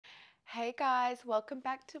Hey guys, welcome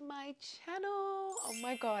back to my channel. Oh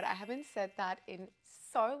my god, I haven't said that in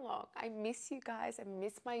so long. I miss you guys. I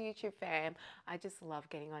miss my YouTube fam. I just love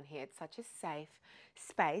getting on here. It's such a safe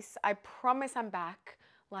space. I promise I'm back.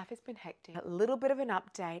 Life has been hectic. A little bit of an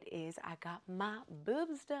update is I got my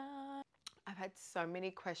boobs done. I've had so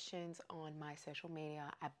many questions on my social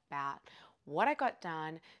media about what I got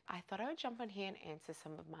done. I thought I would jump on here and answer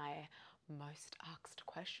some of my most asked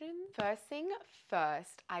questions. First thing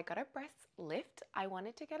first, I got a breast lift. I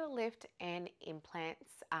wanted to get a lift and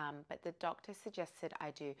implants, but the doctor suggested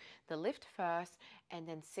I do the lift first, and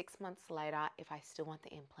then 6 months later, if I still want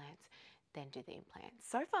the implants, then do the implants.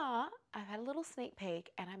 So far, I've had a little sneak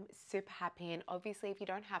peek and I'm super happy. And obviously, if you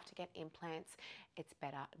don't have to get implants, it's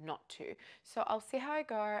better not to. So I'll see how I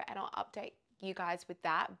go and I'll update you guys with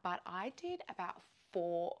that. But I did about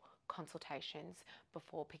 4 consultations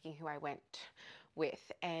before picking who I went with,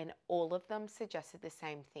 and all of them suggested the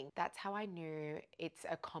same thing. That's how I knew it's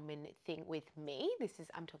a common thing with me.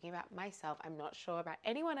 I'm talking about myself. I'm not sure about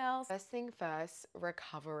anyone else. First thing first,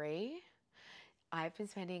 recovery. I've been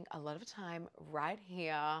spending a lot of time right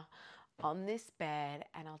here on this bed,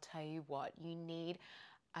 and I'll tell you what, you need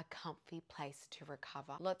a comfy place to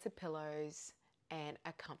recover. Lots of pillows and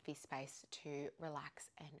a comfy space to relax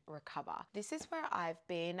and recover. This is where I've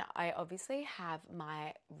been. I obviously have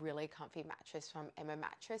my really comfy mattress from Emma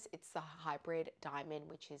Mattress. It's the hybrid diamond,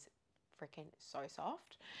 which is freaking so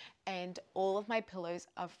soft, and all of my pillows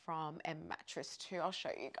are from Emma Mattress too. I'll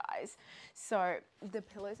show you guys. So the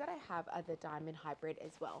pillows that I have are the diamond hybrid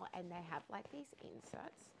as well, and they have like these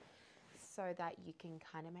inserts so that you can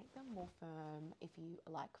kind of make them more firm if you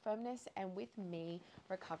like firmness. And with me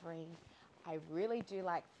recovering, I really do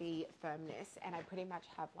like the firmness, and I pretty much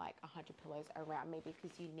have like 100 pillows around me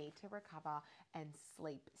because you need to recover and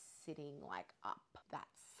sleep sitting like up.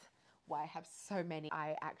 That's why I have so many.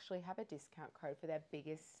 I actually have a discount code for their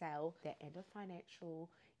biggest sale, their end of financial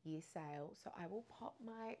year sale. So I will pop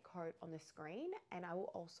my code on the screen, and I will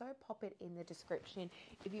also pop it in the description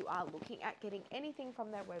if you are looking at getting anything from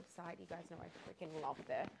their website. You guys know I freaking love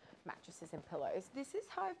their mattresses and pillows. This is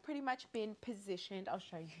how I've pretty much been positioned. I'll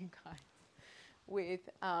show you guys with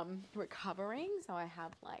recovering. So I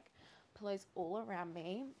have like pillows all around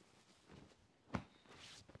me.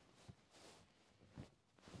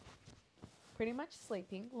 Pretty much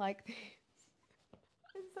sleeping like this.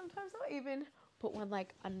 And sometimes I'll even put one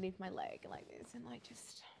like underneath my leg like this and like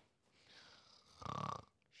just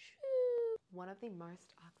one of the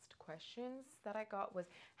most asked questions that I got was,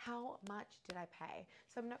 how much did I pay?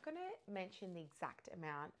 So I'm not going to mention the exact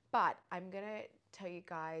amount, but I'm going to tell you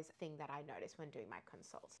guys a thing that I noticed when doing my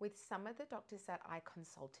consults. With some of the doctors that I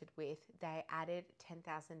consulted with, they added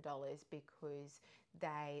 $10,000 because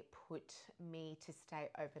they put me to stay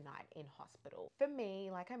overnight in hospital. For me,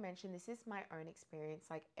 like I mentioned, this is my own experience.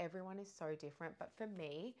 Like, everyone is so different, but for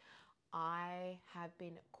me, I have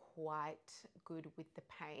been quite good with the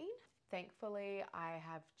pain. Thankfully, I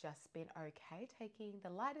have just been okay taking the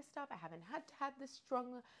lighter stuff. I haven't had to have the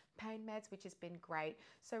strong pain meds, which has been great.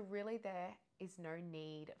 So really there is no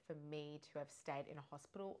need for me to have stayed in a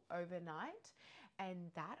hospital overnight.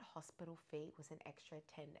 And that hospital fee was an extra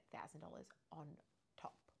 $10,000 on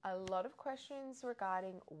top. A lot of questions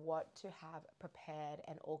regarding what to have prepared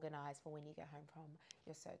and organized for when you get home from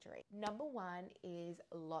your surgery. Number one is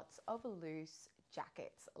lots of loose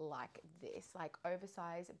jackets like this, like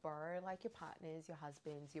oversized. Borrow like your partners, your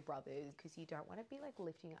husbands, your brothers, because you don't want to be like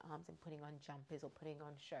lifting your arms and putting on jumpers or putting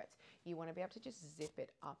on shirts. You want to be able to just zip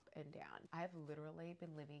it up and down. I have literally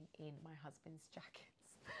been living in my husband's jackets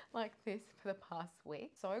like this for the past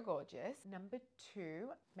week. So gorgeous. Number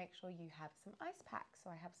two, make sure you have some ice packs. So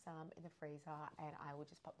I have some in the freezer, and I will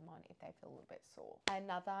just pop them on if they feel a little bit sore.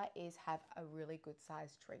 Another is have a really good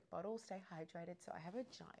sized drink bottle. Stay hydrated. So I have a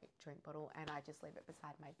giant drink bottle, and I just leave it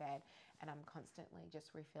beside my bed, and I'm constantly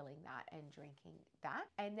just refilling that and drinking that.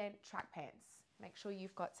 And then track pants. Make sure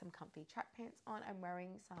you've got some comfy track pants on. I'm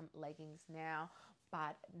wearing some leggings now,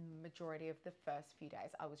 but majority of the first few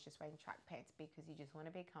days I was just wearing track pants because you just want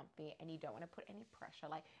to be comfy and you don't want to put any pressure.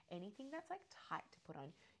 Like, anything that's like tight to put on,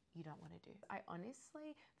 you don't want to do. I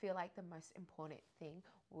honestly feel like the most important thing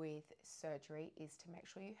with surgery is to make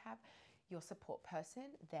sure you have your support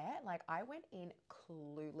person there. Like, I went in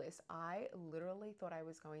clueless. I literally thought I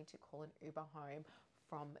was going to call an Uber home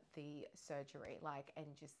from the surgery, like, and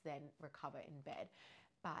just then recover in bed.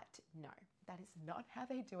 But no, that is not how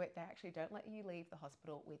they do it. They actually don't let you leave the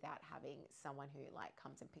hospital without having someone who like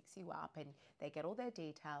comes and picks you up, and they get all their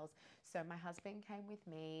details. So my husband came with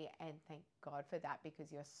me, and thank God for that,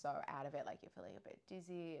 because you're so out of it. Like, you're feeling a bit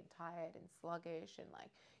dizzy and tired and sluggish and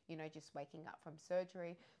like, you know, just waking up from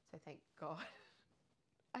surgery. So thank God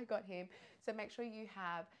I got him. So make sure you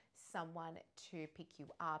have someone to pick you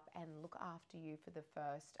up and look after you for the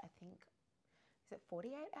first, I think, is it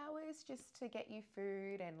 48 hours, just to get you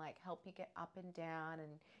food and like help you get up and down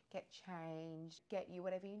and get changed, get you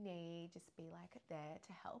whatever you need, just be like there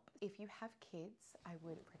to help. If you have kids, I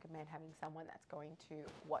would recommend having someone that's going to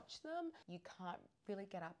watch them. You can't really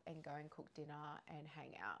get up and go and cook dinner and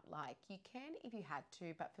hang out. Like you can if you had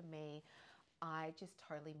to, but for me, I just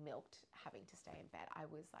totally milked having to stay in bed. I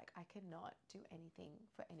was like, I cannot do anything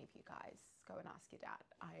for any of you guys. Go and ask your dad.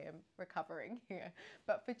 I am recovering here.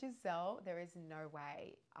 But for Giselle, there is no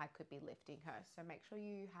way I could be lifting her. So make sure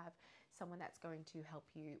you have someone that's going to help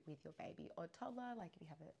you with your baby or toddler. Like if you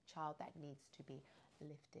have a child that needs to be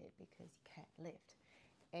lifted, because you can't lift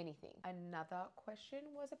anything. Another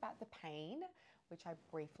question was about the pain, which I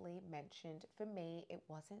briefly mentioned. For me, it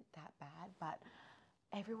wasn't that bad, but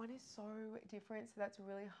everyone is so different, so that's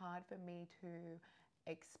really hard for me to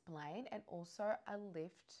explain. And also a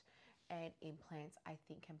lift and implants I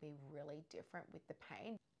think can be really different with the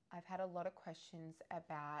pain. I've had a lot of questions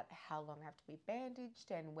about how long I have to be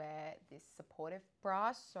bandaged and wear this supportive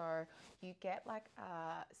bra. So you get like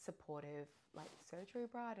a supportive like surgery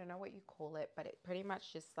bra, I don't know what you call it, but it pretty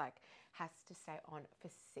much just like has to stay on for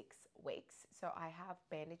 6 weeks. So I have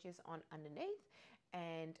bandages on underneath,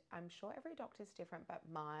 and I'm sure every doctor's different, but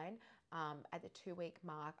mine, at the 2-week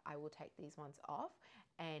mark, I will take these ones off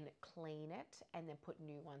and clean it and then put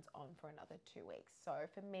new ones on for another 2 weeks. So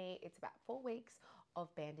for me, it's about 4 weeks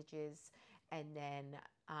of bandages, and then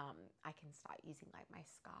I can start using like my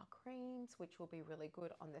scar creams, which will be really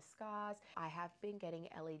good on the scars. I have been getting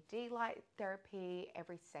LED light therapy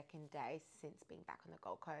every second day since being back on the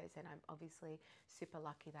Gold Coast, and I'm obviously super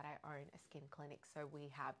lucky that I own a skin clinic, so we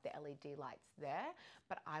have the LED lights there.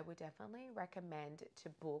 But I would definitely recommend to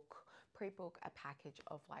pre-book a package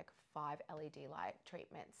of like 5 LED light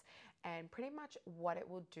treatments. And pretty much what it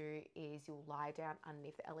will do is you'll lie down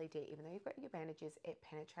underneath the LED, even though you've got your bandages, it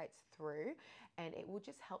penetrates through and it will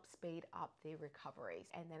just help speed up the recovery.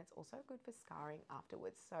 And then it's also good for scarring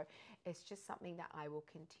afterwards. So it's just something that I will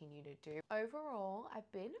continue to do. Overall,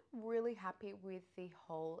 I've been really happy with the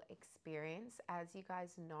whole experience. As you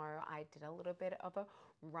guys know, I did a little bit of a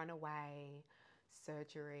runaway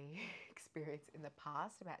surgery experience in the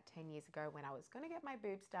past about 10 years ago when I was going to get my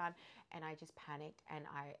boobs done, and I just panicked and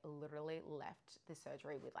I literally left the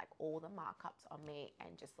surgery with like all the markups on me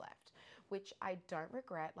and just left, which I don't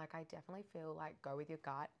regret. Like I definitely feel like go with your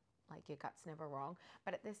gut, like your gut's never wrong,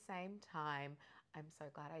 but at the same time I'm so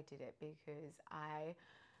glad I did it because I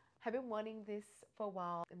have been wanting this for a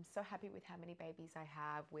while. I'm so happy with how many babies I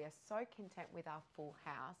have. We are so content with our full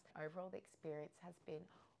house. Overall, the experience has been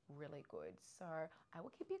really good. So I will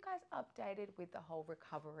keep you guys updated with the whole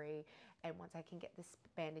recovery, and once I can get the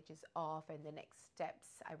bandages off and the next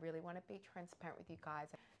steps, I really want to be transparent with you guys.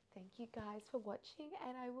 Thank you guys for watching,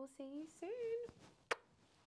 and I will see you soon.